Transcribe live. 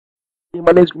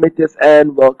My name is Prometheus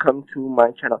and welcome to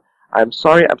my channel. I'm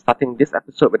sorry I'm starting this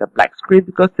episode with a black screen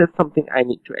because there's something I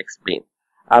need to explain.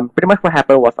 Pretty much what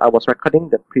happened was I was recording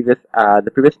the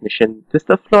previous mission,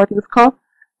 Twister Flow I think it's called,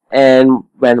 and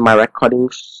when my recording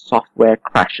software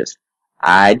crashes.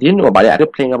 I didn't know about it, I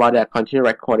started playing about it, I continued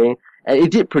recording, and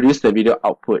it did produce the video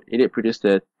output, it did produce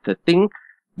the thing,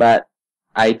 but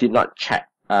I did not check.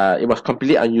 It was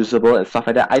completely unusable and stuff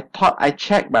like that. I thought I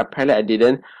checked, but apparently I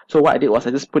didn't. So what I did was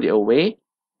I just put it away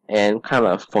and kind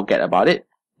of forget about it.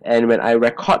 And when I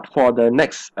record for the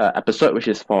next episode, which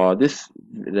is for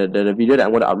the video that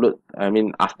I'm going to upload, I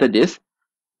mean after this,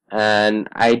 and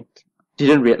I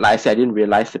didn't realize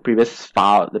the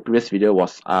previous video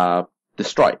was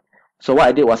destroyed. So what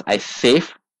I did was I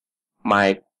saved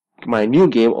my new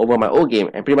game over my old game,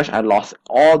 and pretty much I lost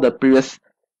all the previous.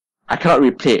 I cannot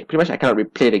replay. Pretty much I cannot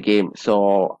replay the game,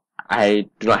 so I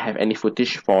do not have any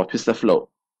footage for Twister Flow.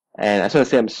 And I just want to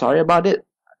say I'm sorry about it.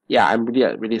 Yeah, I'm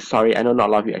really sorry. I know not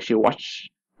a lot of you actually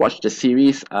watch the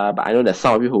series, but I know there's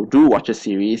some of you who do watch the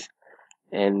series.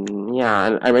 And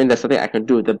yeah, I mean there's something I can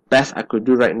do. The best I could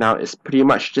do right now is pretty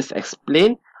much just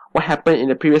explain what happened in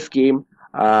the previous game.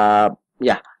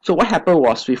 Yeah. So what happened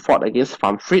was we fought against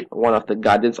Farmfrit, one of the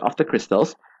Guardians of the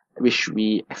Crystals, which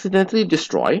we accidentally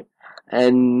destroyed.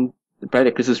 And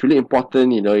apparently the crystal is really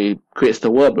important, it creates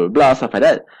the world, blah, blah, blah, stuff like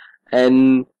that.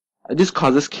 And this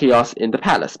causes chaos in the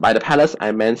palace. By the palace,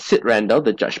 I meant Sid Randall,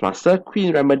 the Judge Master,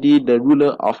 Queen Remedy, the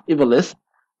ruler of Evilis,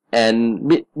 and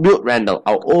Milt Randall,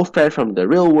 our old friend from the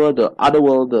real world, the other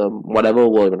world, the whatever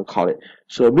world you want to call it.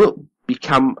 So Milt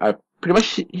became pretty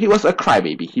much, he was a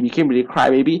crybaby. He became really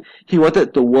crybaby. He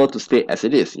wanted the world to stay as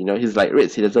it is. He's like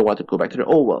Ritz. He doesn't want to go back to the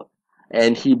old world.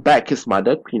 And he begged his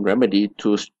mother, Queen Remedy,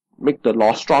 to make the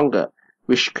law stronger,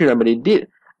 which Queen Remedy did.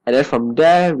 And then from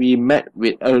there, we met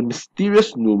with a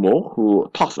mysterious Numo who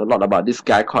talks a lot about this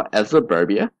guy called Ezra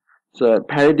Burbia. So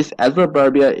apparently this Ezra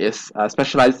Burbia is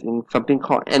specialized in something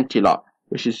called Antilaws,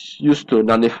 which is used to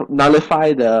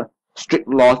nullify the strict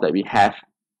laws that we have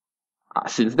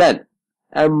since then.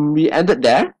 And we ended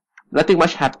there. Nothing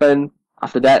much happened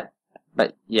after that.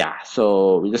 But yeah,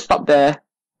 so we just stopped there.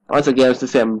 Once again, I was to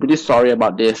say I'm really sorry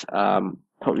about this.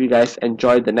 Hope you guys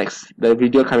enjoy the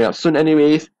video coming up soon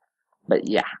anyways. But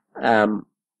yeah,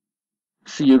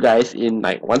 see you guys in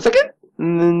like 1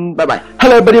 second. Bye bye.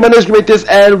 Hello everybody, my name is Prometheus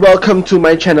and welcome to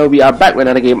my channel. We are back with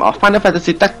another game of Final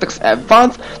Fantasy Tactics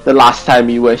Advance. The last time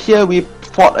we were here, we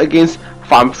fought against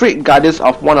Farmfrit, Guardians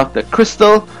of one of the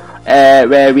crystal,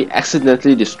 where we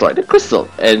accidentally destroyed the crystal.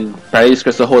 And apparently this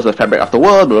crystal holds the fabric of the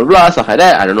world, blah blah blah, stuff like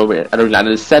that. I don't really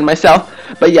understand myself.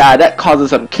 But yeah, that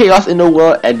causes some chaos in the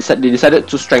world, and they decided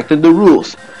to strengthen the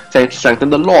rules, strengthen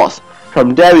the laws.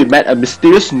 From there, we met a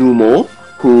mysterious Numo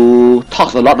who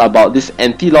talks a lot about this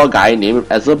anti-law guy named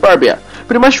Ezra Burbia.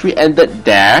 Pretty much we ended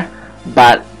there,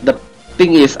 but the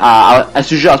thing is,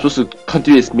 as usual, I was supposed to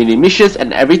continue this mini missions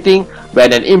and everything.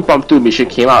 When an impromptu mission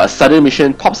came out, a sudden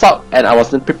mission pops out, and I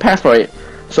wasn't prepared for it.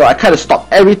 So I kind of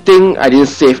stopped everything. I didn't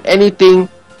save anything,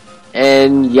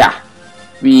 and yeah,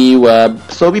 we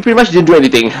pretty much didn't do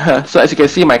anything. So as you can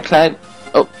see, my clan.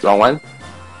 Oh, wrong one.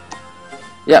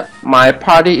 Yeah, my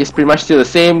party is pretty much still the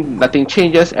same, nothing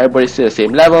changes, everybody's still the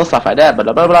same level, stuff like that, blah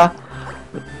blah blah blah.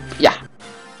 Yeah,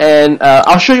 and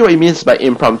I'll show you what it means by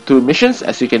impromptu missions.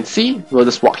 As you can see, we'll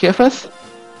just walk here first,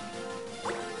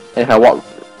 and if I walk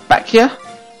back here,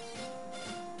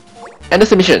 and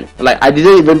it's a mission. Like, I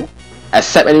didn't even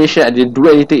accept any mission, I didn't do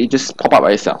anything, it just popped up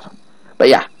by itself. But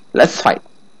yeah, let's fight.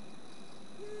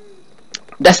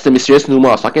 That's the mysterious Numo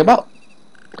I was talking about.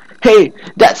 Hey,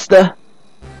 that's the...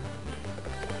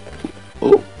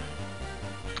 Oh.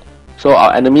 So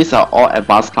our enemies are all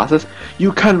advanced classes.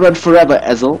 You can't run forever,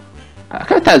 Ezel. I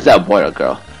can't tell is that a boy or a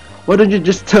girl. Why don't you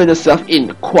just turn yourself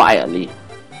in quietly?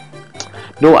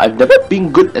 No, I've never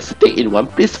been good at staying in one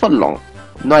place for long.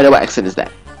 No idea what accent is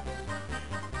that.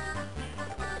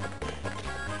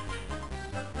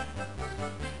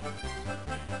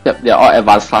 Yep, they're all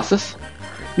advanced classes.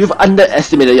 You've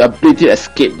underestimated your ability to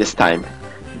escape this time.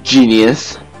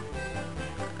 Genius.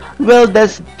 Well,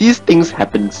 these things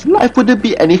happen. Life wouldn't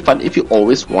be any fun if you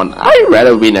always won. I'd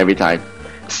rather win every time.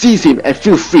 Seize him and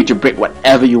feel free to break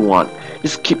whatever you want.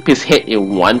 Just keep his head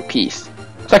in one piece.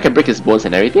 So I can break his bones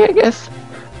and everything, I guess.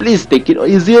 Please take it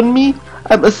easy on me.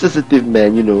 I'm a sensitive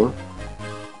man, you know.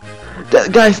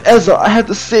 That guy's Ezra. I have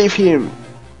to save him.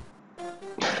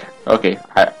 Okay,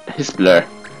 he's blur.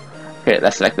 Okay,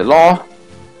 let's select the law.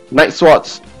 Night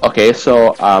swords. Okay,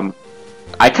 so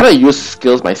I kinda use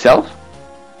skills myself.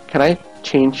 Can I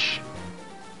change?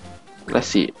 Let's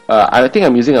see. I think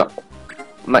I'm using a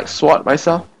Night Sword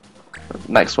myself.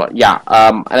 Night Sword, yeah.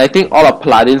 And I think all of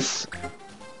Paladin's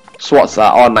Swords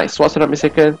are all nice swords, if I'm not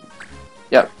mistaken.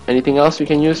 Yep. Anything else we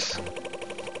can use?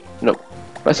 Nope.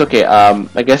 That's okay.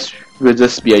 I guess we'll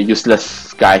just be a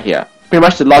useless guy here. Pretty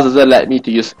much the laws doesn't let me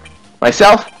to use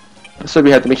myself, so we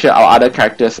have to make sure our other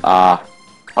characters are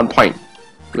on point.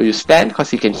 We'll use Stan because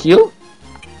he can heal.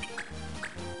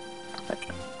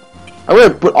 I'm going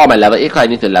to put all my level 8 because I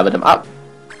need to level them up.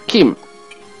 Kim.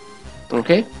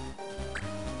 Okay.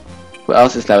 Who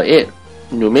else is level 8?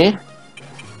 Nume.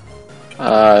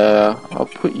 I'll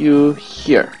put you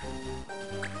here.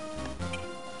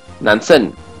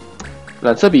 Nansen.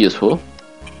 Nansen will be useful.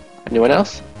 Anyone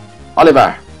else?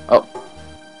 Oliver. Oh.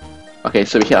 Okay,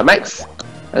 so we hit our max.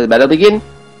 Let the battle begin.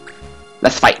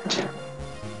 Let's fight.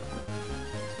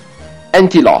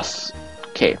 Antilaws.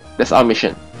 Okay, that's our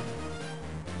mission.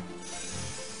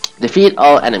 Defeat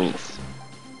all enemies.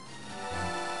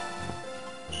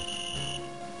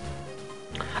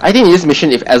 I think in this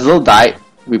mission, if Azel died,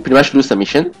 we pretty much lose the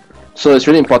mission. So it's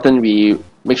really important we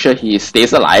make sure he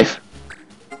stays alive.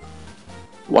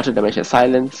 Water damage and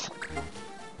silence.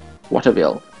 Water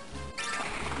veil.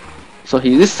 So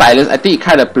he is silence. I think it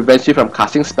kind of prevents you from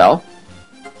casting spell.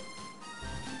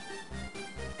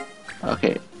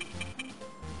 Okay.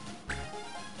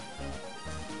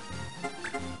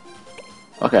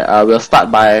 Okay, we'll start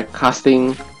by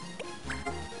casting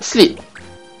Sleep.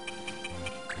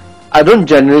 I don't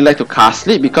generally like to cast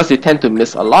Sleep because they tend to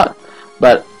miss a lot,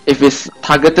 but if it's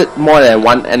targeted more than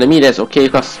one enemy, that's okay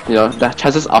because, you know, the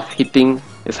chances of hitting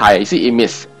is higher. You see, it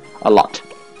miss a lot,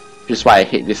 which is why I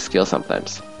hate this skill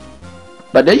sometimes.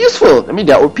 But they're useful. I mean,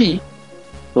 they're OP,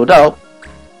 no doubt.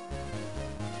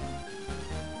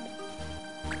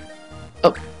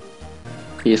 Oh,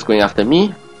 he is going after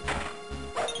me.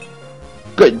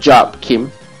 Good job,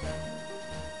 Kim.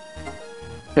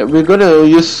 Okay, we're going to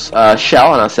use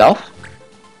Shell on ourselves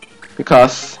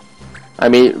because, I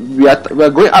mean, we're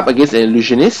going up against an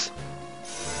illusionist.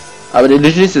 The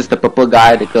illusionist is the purple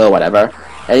guy, the girl, whatever.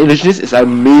 And illusionist is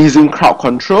amazing crowd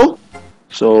control.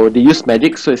 So they use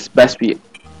magic, so it's best we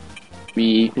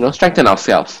you know, strengthen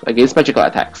ourselves against magical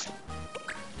attacks.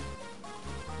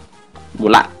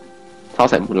 Mulat.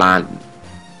 Sounds like Mulan.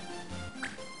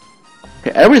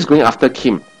 Okay, everybody's going after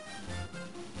Kim.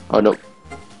 Oh no.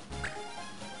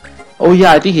 Oh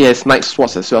yeah, I think he has Knight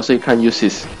Swords as well, so he can't use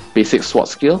his basic sword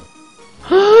skill.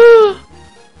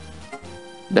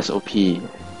 That's OP.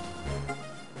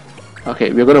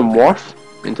 Okay, we're gonna morph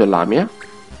into Lamia.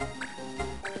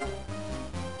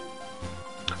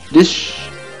 This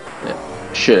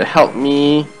should help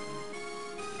me.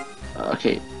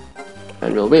 Okay,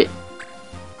 and we'll wait.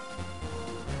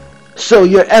 So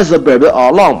you're as a baby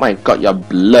all along. My god, you're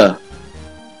blur.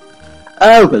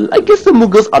 Oh well, I guess the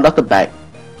Muggles are not the bad.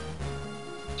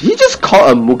 Did you just call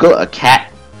a Muggle a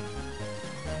cat?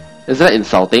 Is that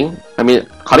insulting? I mean,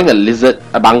 calling a lizard,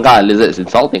 a Banga a lizard is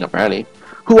insulting apparently.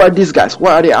 Who are these guys?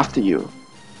 Why are they after you?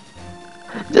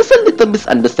 Just a little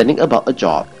misunderstanding about a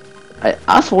job. I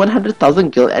asked for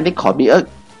 100,000 gil and they called me a...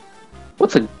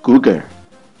 What's a Googer?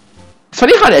 It's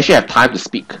funny how they actually have time to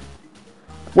speak.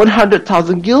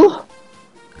 100,000 gil?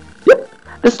 Yep,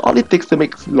 that's all it takes to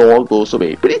make lore go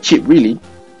away. Pretty cheap, really.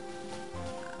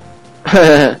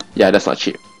 Yeah, that's not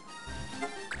cheap.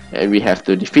 And we have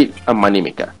to defeat a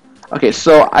moneymaker. Okay,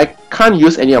 so I can't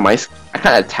use any of my... I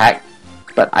can't attack,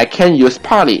 but I can use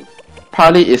Parley.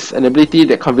 Parley is an ability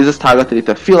that convinces target to leave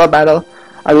the field of battle.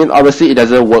 I mean, obviously it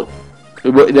doesn't work.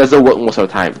 It doesn't work most of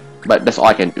the time, but that's all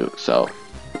I can do. So,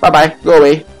 bye bye, go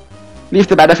away. Leave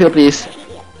the battlefield, please.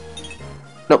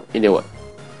 Nope, it didn't work.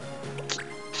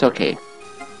 It's okay.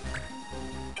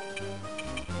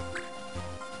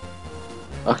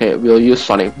 Okay, we'll use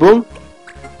Sonic Boom.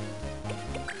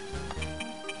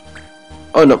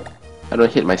 Oh no, I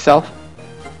don't hit myself.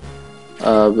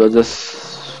 We'll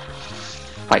just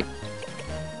fight.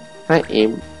 Can I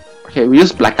aim? Okay, we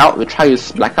use Blackout. We'll try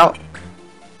use Blackout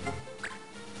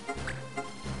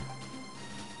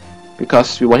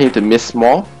because we want him to miss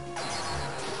more.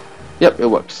 Yep, it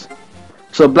works.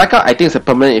 So Blackout, I think, is a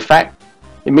permanent effect.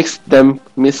 It makes them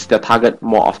miss their target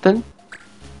more often.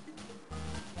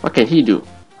 What can he do?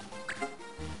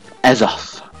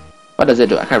 Azoth. What does it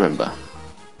do? I can't remember.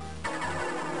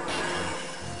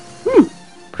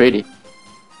 Pretty.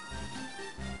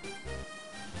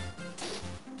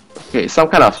 Okay, some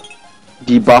kind of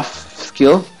debuff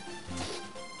skill.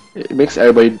 It makes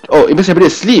everybody... Oh, it makes everybody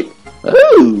asleep.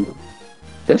 Oh,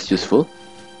 that's useful.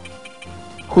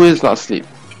 Who is not asleep?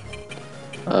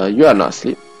 You are not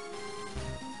asleep.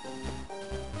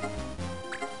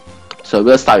 So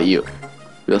we'll start with you.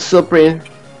 We'll Silk Brain.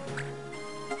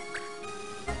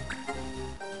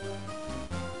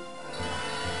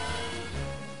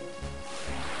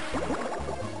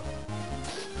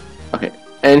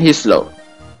 And he's slow.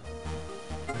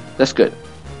 That's good.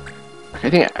 I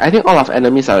think all of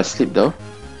enemies are asleep though.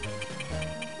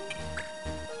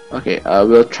 Okay,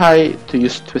 we'll try to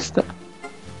use Twister.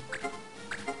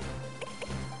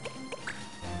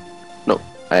 No,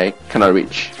 I cannot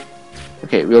reach.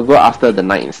 Okay, we'll go after the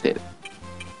knight instead.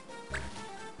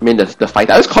 I mean the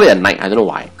fighter. I always call it a knight, I don't know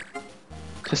why.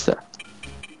 Twister.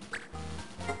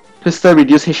 Twister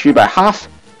reduce HP by half.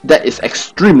 That is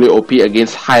extremely OP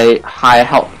against high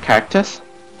health characters.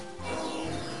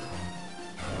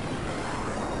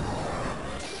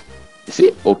 You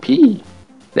see? OP.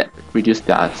 That reduced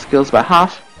their skills by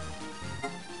half.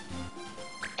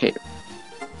 Okay.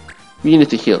 We need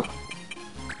to heal.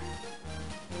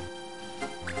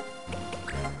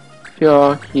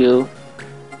 Cure, heal.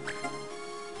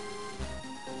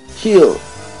 Heal.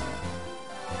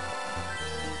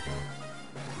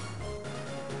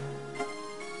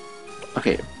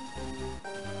 Okay.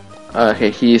 Okay,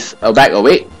 he's back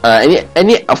awake.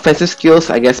 Any offensive skills,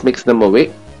 I guess, makes them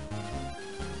awake.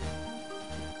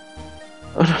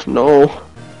 Oh, no.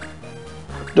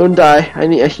 Don't die. I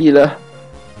need a healer.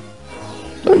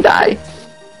 Don't die.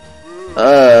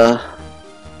 I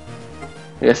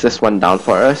guess that's one down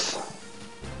for us.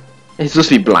 He's supposed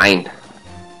to be blind.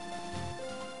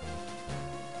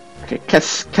 Okay,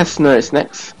 Kessner is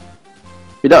next.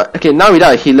 Without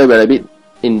a healer, we're a bit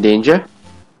in danger.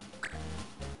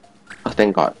 Oh,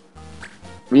 thank God.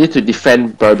 We need to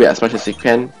defend Burbia as much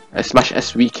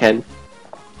as we can.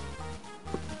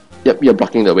 Yep, you're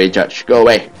blocking the way, Judge. Go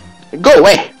away. Go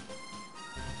away!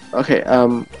 Okay,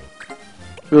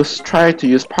 we'll try to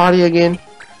use Parley again.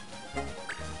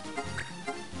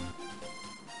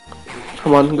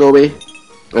 Come on, go away.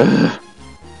 Ugh.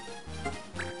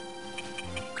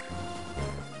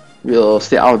 We'll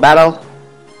stay out of battle.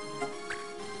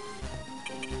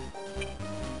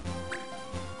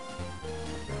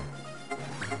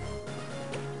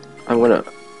 I'm gonna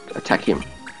attack him.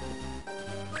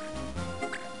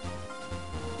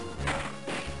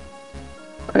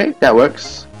 Okay, that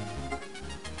works.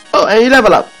 Oh, and you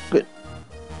level up. Good.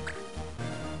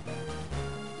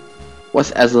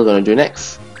 What's Azel gonna do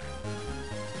next?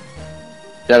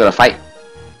 They're gonna fight.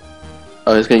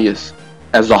 Oh, he's gonna use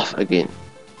Azoth again.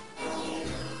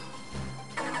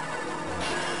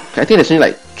 Okay, I think there's only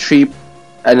like 3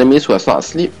 enemies who are not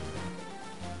asleep.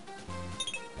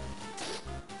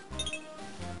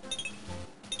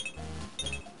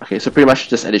 Okay, so pretty much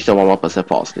just additional 1 more person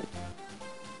fall asleep.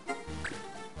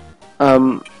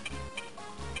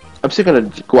 I'm still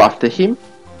gonna go after him.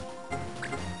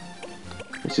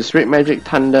 This is Red Magic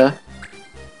Thunder.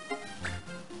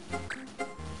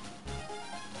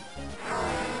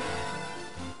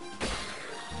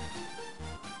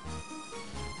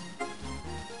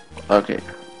 Okay.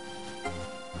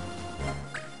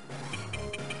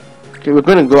 Okay, we're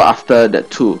gonna go after that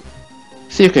 2.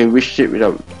 See if we can reach it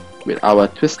with our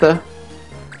Twister.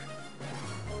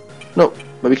 Nope,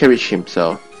 but we can reach him,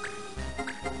 so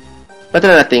better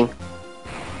than nothing.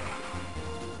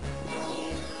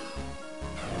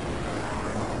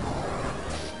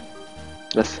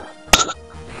 Let's.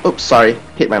 Oops, sorry,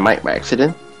 hit my mic by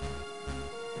accident.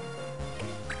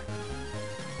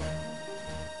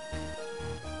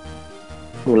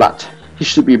 Mulat. He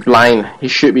should be blind. He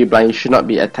should be blind. He should not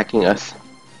be attacking us.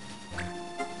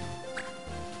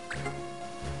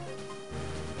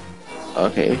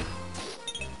 Okay.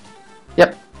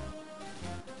 Yep.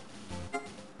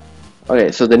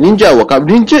 Okay, so the ninja woke up.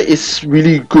 Ninja is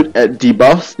really good at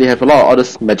debuffs. They have a lot of other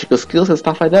magical skills and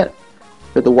stuff like that.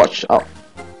 You have to watch out.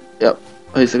 Yep.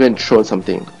 Oh, he's going to throw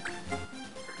something.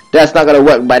 That's not gonna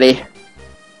work, buddy.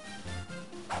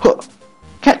 Huh.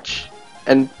 Catch.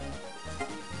 And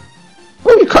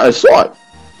oh, you cut a sword!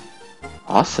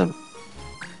 Awesome.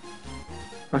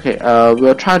 Okay,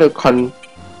 we'll try to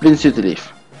convince you to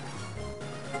leave.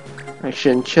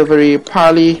 Action, Chivalry,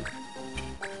 Parley.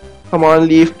 Come on,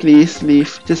 leave, please,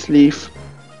 leave, just leave.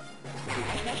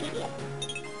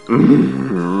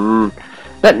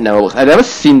 That never works. I've never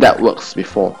seen that works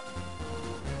before.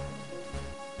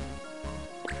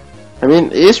 I mean,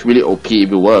 it is really OP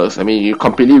if it works. I mean, you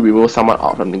completely remove someone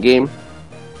out from the game.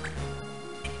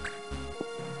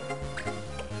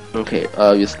 Okay,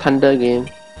 use Thunder again.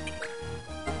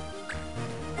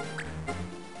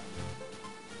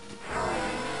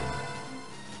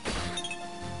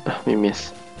 We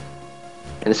miss.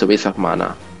 And it's a waste of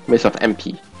mana. Waste of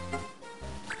MP.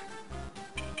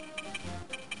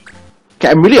 Okay,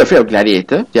 I'm really afraid of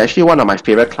Gladiator. They're actually one of my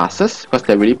favorite classes because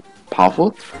they're really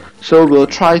powerful. So we'll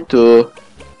try to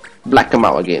black them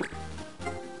out again.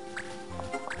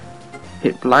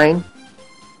 Hit blind.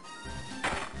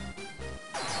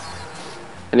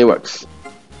 And it works.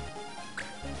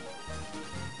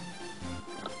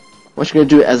 What you gonna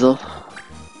do, Ezel?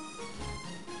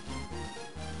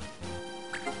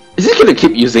 Is he gonna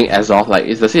keep using Ezel? Like,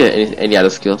 does he have any other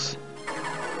skills?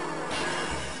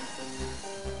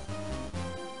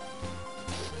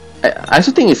 I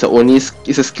also think it's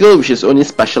a skill which is only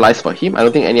specialized for him. I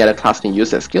don't think any other class can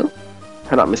use that skill,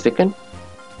 if I'm not mistaken.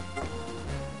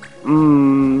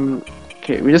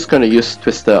 Okay, we're just gonna use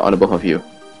Twister on the both of you.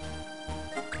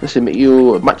 This will make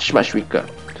you much weaker.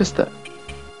 Twister.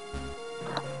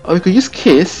 Oh, we could use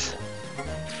Kiss.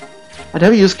 I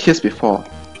never used Kiss before.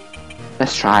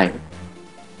 Let's try.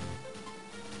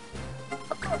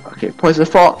 Okay, Poison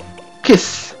 4.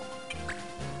 Kiss.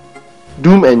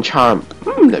 Doom and Charm.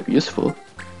 That'd be useful.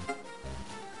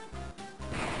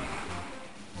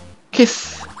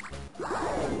 Kiss.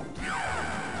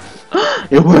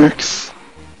 It works.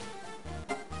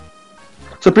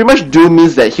 So pretty much Doom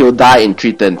means that he'll die in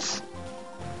 3 turns.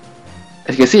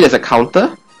 As you can see, there's a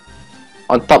counter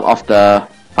on top of the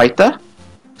fighter.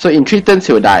 So in 3 turns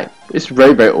he'll die. It's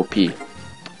very OP.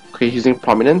 Okay, using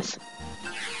Prominence.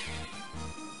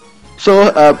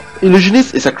 So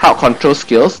Illusionist is a crowd control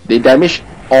skills. They damage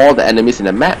all the enemies in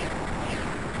the map.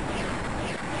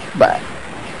 But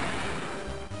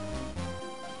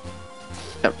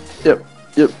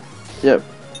Yep.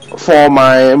 For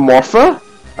my Morpher,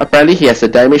 apparently he has a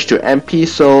damage to MP,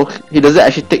 so he doesn't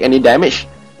actually take any damage,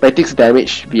 but he takes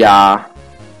damage via on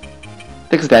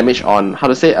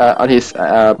on his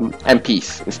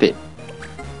MPs instead.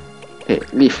 Okay,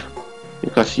 leave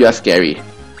because you are scary.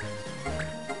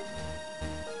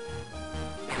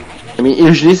 I mean,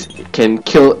 Illusionist can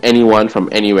kill anyone from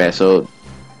anywhere, so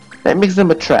that makes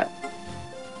them a threat.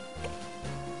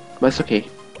 But it's okay.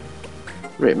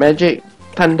 Red Magic,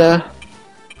 Thunder.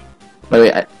 By the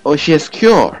way, oh, she has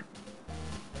Cure.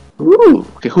 Ooh.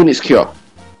 Okay, who needs Cure?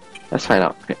 Let's find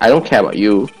out. Okay, I don't care about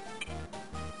you.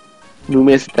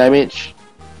 Numerous damage.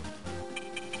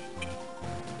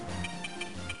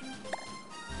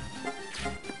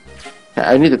 Okay,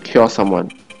 I need to cure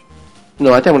someone.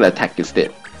 No, I think I'm gonna attack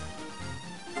instead.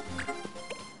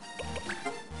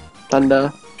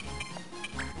 Thunder.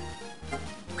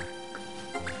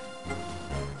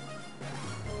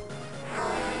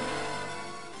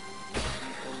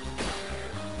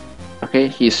 Okay,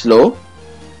 he's slow.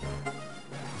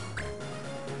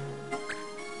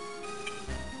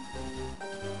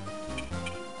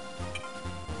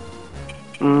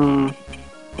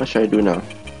 What should I do now?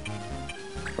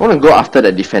 I want to go after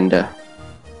the defender.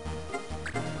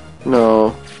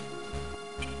 No.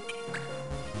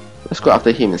 Let's go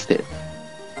after him instead.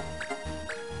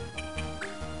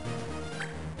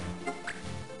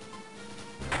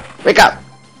 Wake up!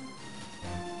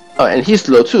 Oh, and he's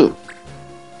slow too.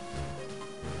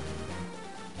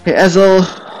 Okay, Ezel.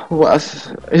 What else?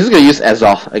 He's just gonna use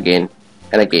Ezel again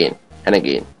and again and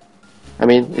again. I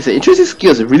mean, it's an interesting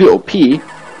skill. It's really OP,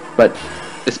 but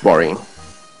it's boring.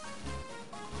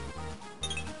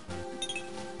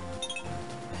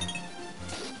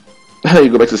 You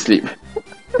go back to sleep.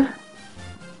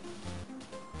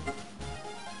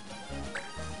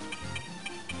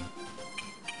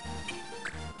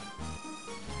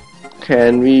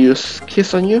 Can we use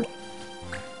Kiss on you?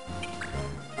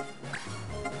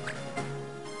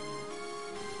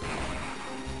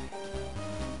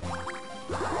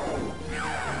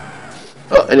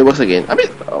 Oh, and it works again. I mean,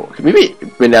 maybe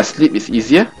when they're asleep it's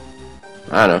easier.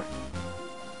 I don't know.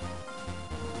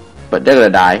 But they're gonna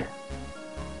die.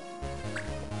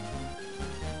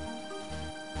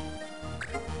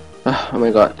 Oh my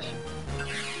god.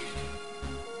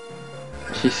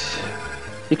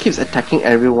 He keeps attacking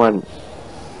everyone.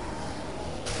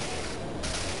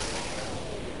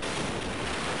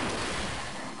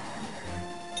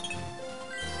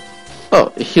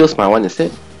 Oh, it heals my one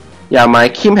instead. Yeah, my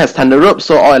Kim has Thunder Rope,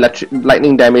 so all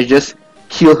lightning damages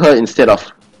heal her instead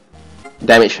of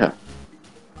damage her.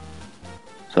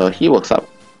 So he wakes up.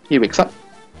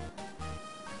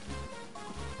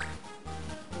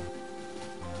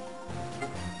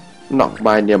 Knock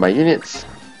by nearby units.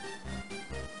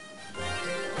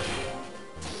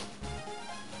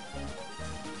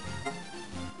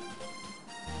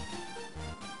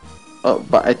 Oh,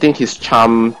 but I think his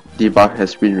charm debuff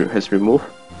has removed,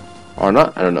 or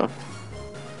not? I don't know.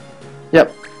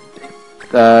 Yep.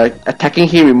 Attacking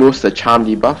him removes the charm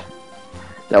debuff.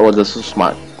 That was also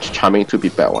smart, charming 2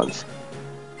 people at once.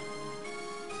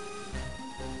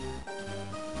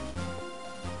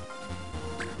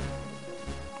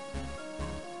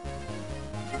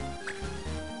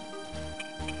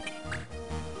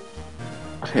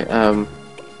 Okay,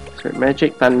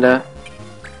 Magic Thunder.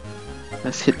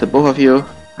 Let's hit the both of you.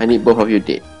 I need both of you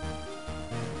dead.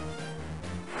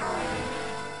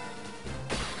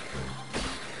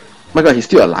 Oh my god, he's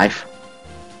still alive.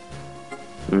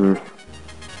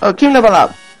 Oh, Kim level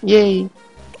up! Yay!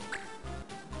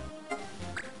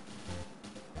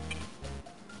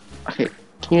 Okay,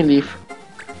 can you leave?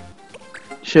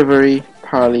 Chivalry,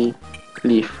 Parley,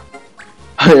 leave.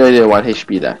 I only did 1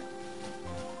 HP there.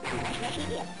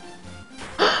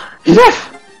 He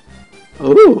left!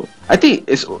 Oh, I think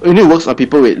it only works on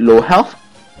people with low health.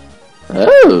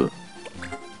 Oh,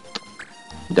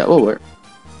 that will work.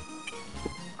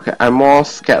 Okay, I'm more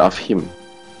scared of him.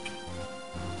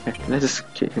 Okay, let's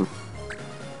just kill him.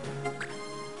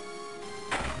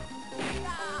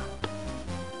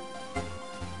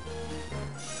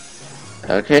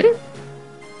 Okay.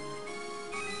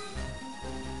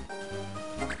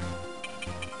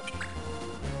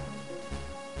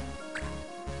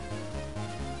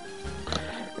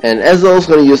 And Ezreal's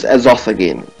gonna use exhaust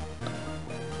again.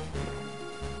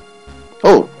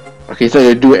 Oh, okay, so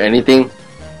they do anything.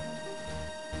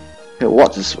 Okay,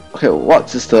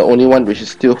 Watts is the only one which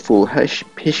is still full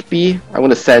HP. I'm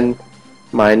gonna send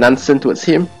my Nansen towards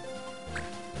him.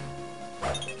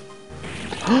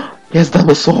 He has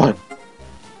double sword.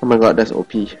 Oh my god, that's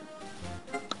OP.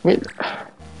 Wait,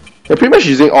 they're pretty much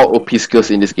using all OP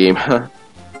skills in this game.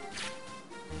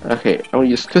 Okay, I'm gonna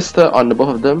use Twister on the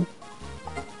both of them.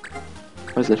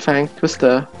 Where's the Fang?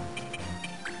 Twister.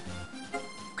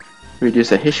 Reduce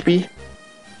the HP.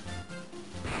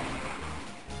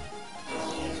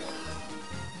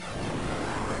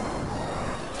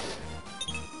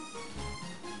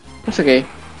 That's okay.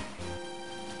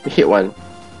 We hit one.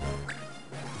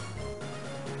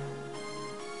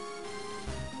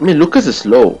 I mean, Lucas is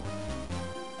low.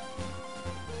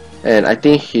 And I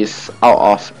think he's out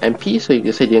of MP, so you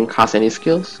can say he didn't cast any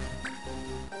skills.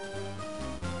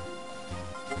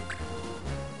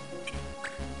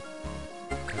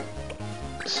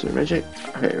 Red Magic.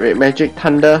 Okay, Red Magic,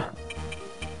 Thunder.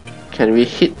 Can we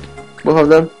hit both of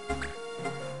them?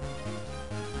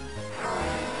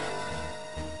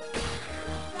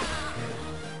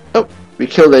 Oh, we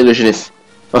killed the illusionist.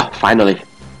 Oh, finally.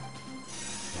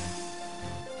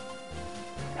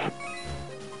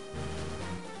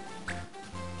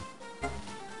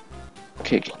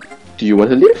 Okay, do you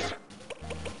want to leave?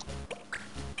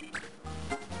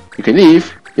 You can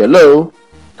leave. You're low.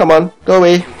 Come on, go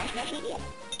away.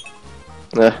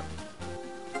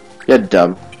 You're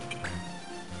dumb.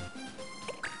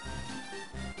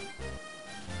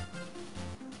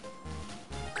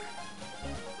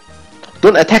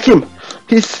 Don't attack him!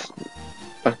 He's...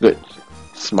 Oh, good.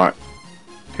 Smart.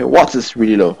 Okay, Watts is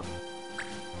really low.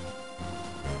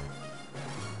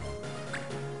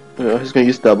 He's gonna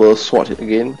use double sword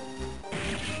again.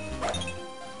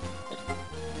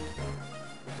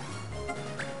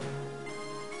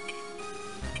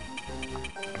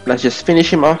 Let's just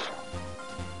finish him off.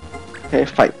 Okay,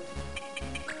 fight.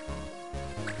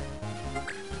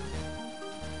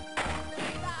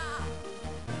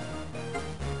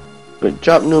 Good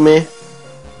job, Nume.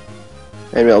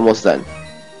 And we're almost done.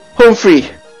 Home free!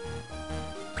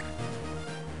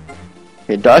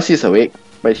 Okay, Darcy's awake,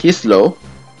 but he's low.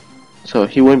 So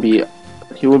he won't be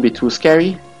too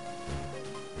scary.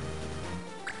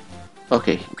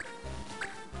 Okay.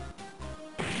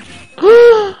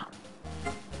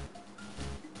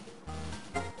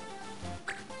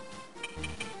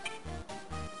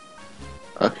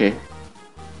 Okay.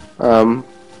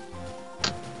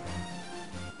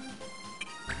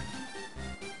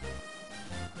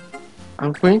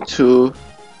 I'm going to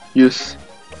use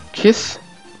Kiss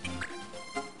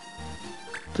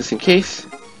just in case.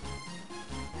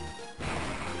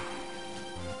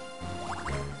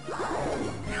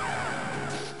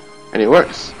 And it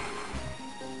works.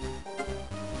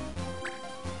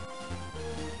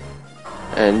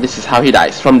 And this is how he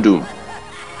dies, from Doom.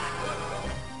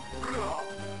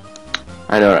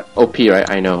 I know, right? OP, right?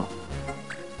 I know.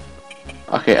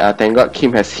 Okay, thank God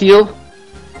Kim has healed.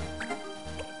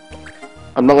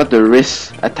 I'm not going to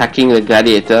risk attacking the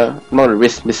gladiator. I'm not going to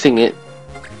risk missing it.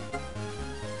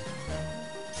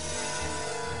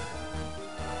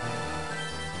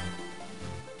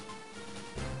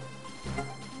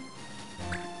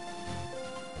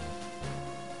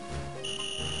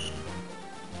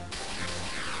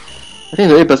 I think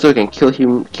the only person who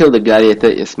can kill the gladiator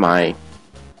is my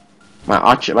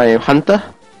archer, my hunter.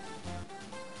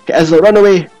 Okay, Ezra, run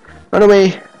away! Run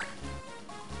away!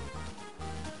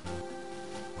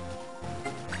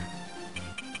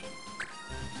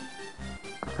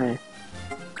 Okay.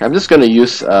 I'm just gonna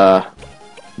use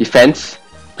defense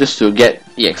just to get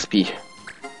EXP.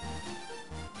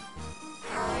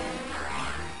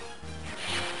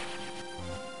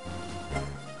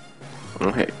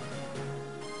 Okay.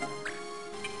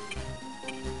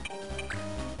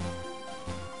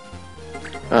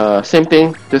 Same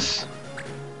thing, just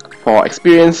for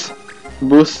experience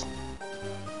boost.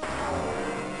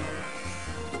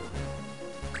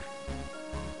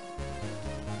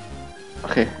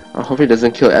 Okay, I hope he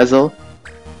doesn't kill Azel.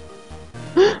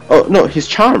 Oh no, he's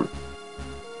charmed.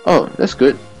 Oh, that's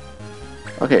good.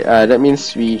 Okay, that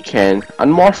means we can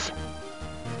unmorph.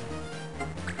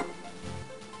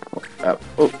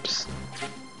 Oops.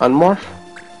 Unmorph.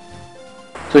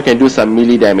 So we can do some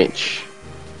melee damage.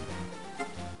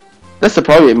 That's the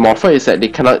problem with Morpher, is that they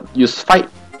cannot use fight.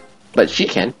 But she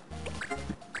can.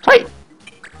 Fight!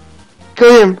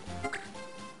 Kill him!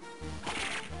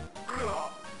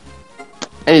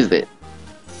 And he's dead.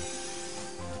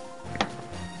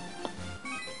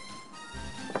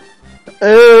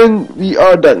 And we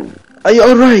are done. Are you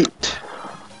alright?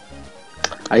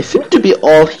 I seem to be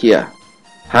all here.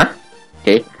 Huh?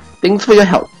 Okay. Thanks for your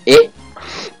help. Eh?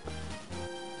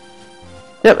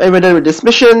 Yep, and we're done with this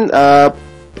mission.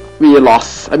 We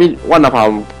lost. I mean, one of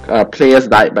our players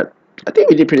died, but I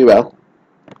think we did pretty well.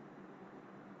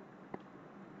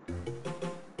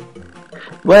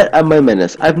 Where are my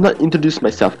manners? I have not introduced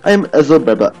myself. I am Azul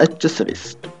Berber, a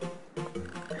Jesuit.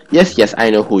 Yes, I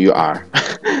know who you are.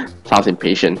 Sounds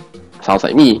impatient. Sounds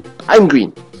like me. I'm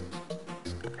green.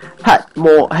 Had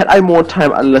I more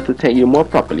time, I'd love to thank you more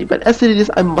properly, but as it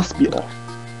is, I must be off.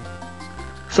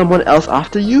 Someone else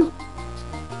after you?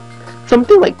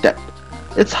 Something like that.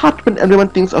 It's hard when everyone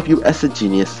thinks of you as a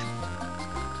genius.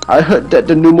 I heard that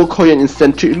the Numo-Korean is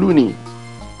Centric Looney.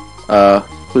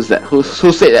 Who's that? Who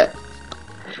said that?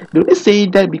 Don't they say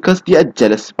that because they are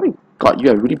jealous? My god,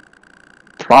 you are really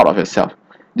proud of yourself.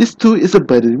 This too is a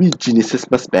burden we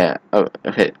geniuses must bear. Oh,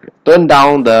 okay. Turn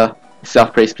down the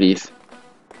self-praise, please.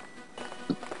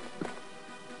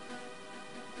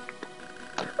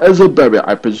 As a barrier,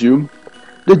 I presume.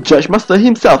 The Judge Master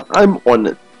himself, I'm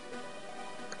honored.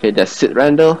 Okay, that's Sid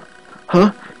Randall.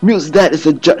 Huh? Mute's dad is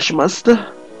the Judge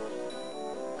Master?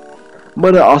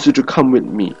 Mother asked you to come with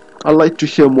me. I'd like to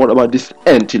hear more about this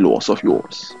Antilaws of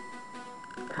yours.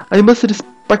 I must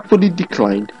respectfully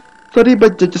decline. Sorry,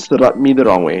 but judges rubbed me the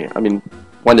wrong way. I mean,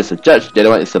 one is a judge, the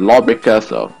other one is a lawbreaker,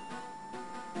 so...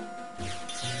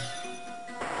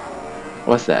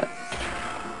 What's that?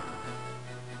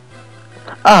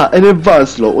 Ah, an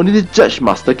advanced law. Only the Judge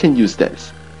Master can use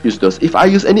those. If I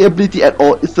use any ability at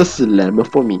all, it's a slammer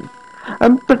for me.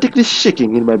 I'm practically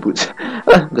shaking in my boots.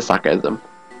 The sarcasm.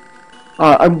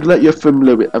 I'm glad you're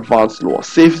familiar with advanced law.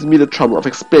 Saves me the trouble of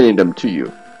explaining them to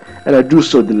you. And I do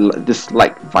so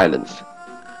dislike violence.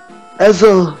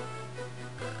 Azel!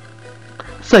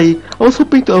 Say, I was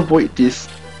hoping to avoid this.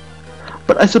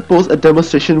 But I suppose a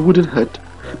demonstration wouldn't hurt.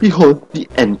 Behold, the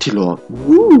Antilaw.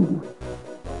 Woo!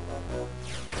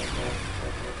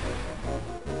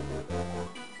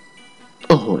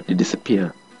 Oh, they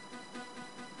disappear.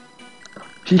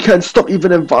 He can't stop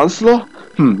even advanced law?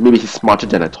 Maybe he's smarter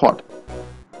than I thought.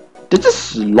 They're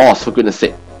just laws, for goodness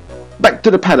sake. Back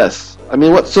to the palace. I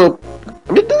mean, this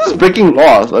is breaking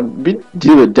laws. I've been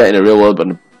dealing with that in the real world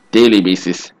on a daily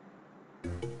basis.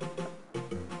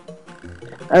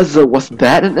 Was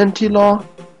that an anti-law?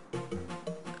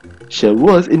 Sure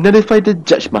was. It nullified the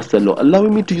Judge Master law,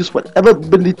 allowing me to use whatever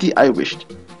ability I wished.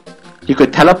 He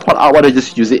could teleport out while I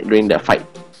just use it during that fight.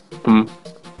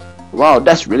 Wow,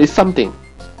 that's really something.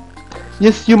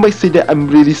 Yes, you might say that I'm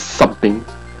really something.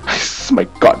 My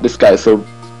god, this guy is so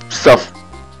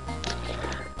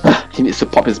he needs to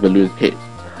pop his balloon head.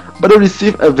 But I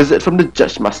received a visit from the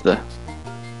Judge Master.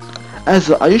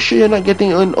 Are you sure you're not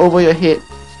getting in over your head?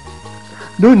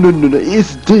 No, it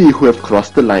is they who have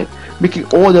crossed the line, making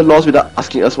all the laws without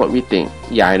asking us what we think.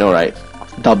 Yeah, I know, right?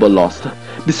 Double loss.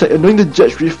 Besides, annoying the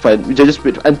judge with judges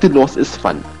with anti-laws is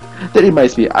fun. That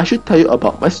reminds me, I should tell you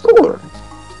about my store.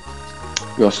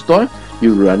 Your store?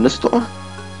 You run a store?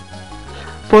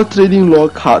 For trading law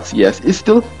cards, yes, it's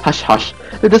still hush-hush.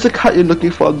 If there's a card you're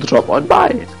looking for, drop on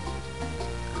by.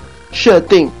 Sure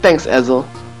thing, thanks Azel.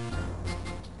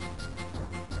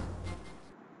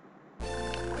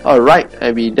 Alright,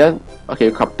 are we done? Okay,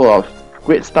 a couple of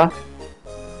great stuff.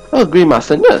 Oh, Green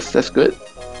Master Nurse, that's good.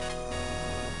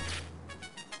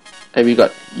 And we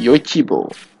got Yoichibo.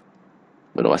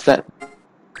 Don't know what's that.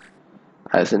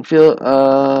 Hyacinth Field,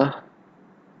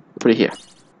 put it here.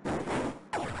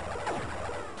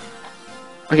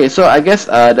 Okay, so I guess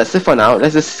that's it for now.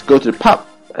 Let's just go to the pub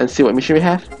and see what mission we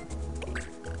have.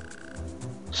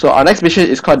 So our next mission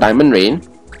is called Diamond Rain.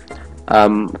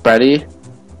 Apparently,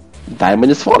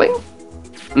 diamond is falling?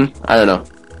 I don't know.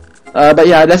 But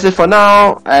yeah, that's it for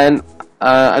now. And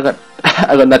I got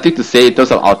I got nothing to say in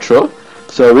terms of outro.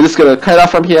 So we're just gonna cut it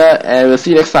off from here, and we'll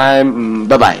see you next time.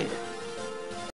 Bye bye.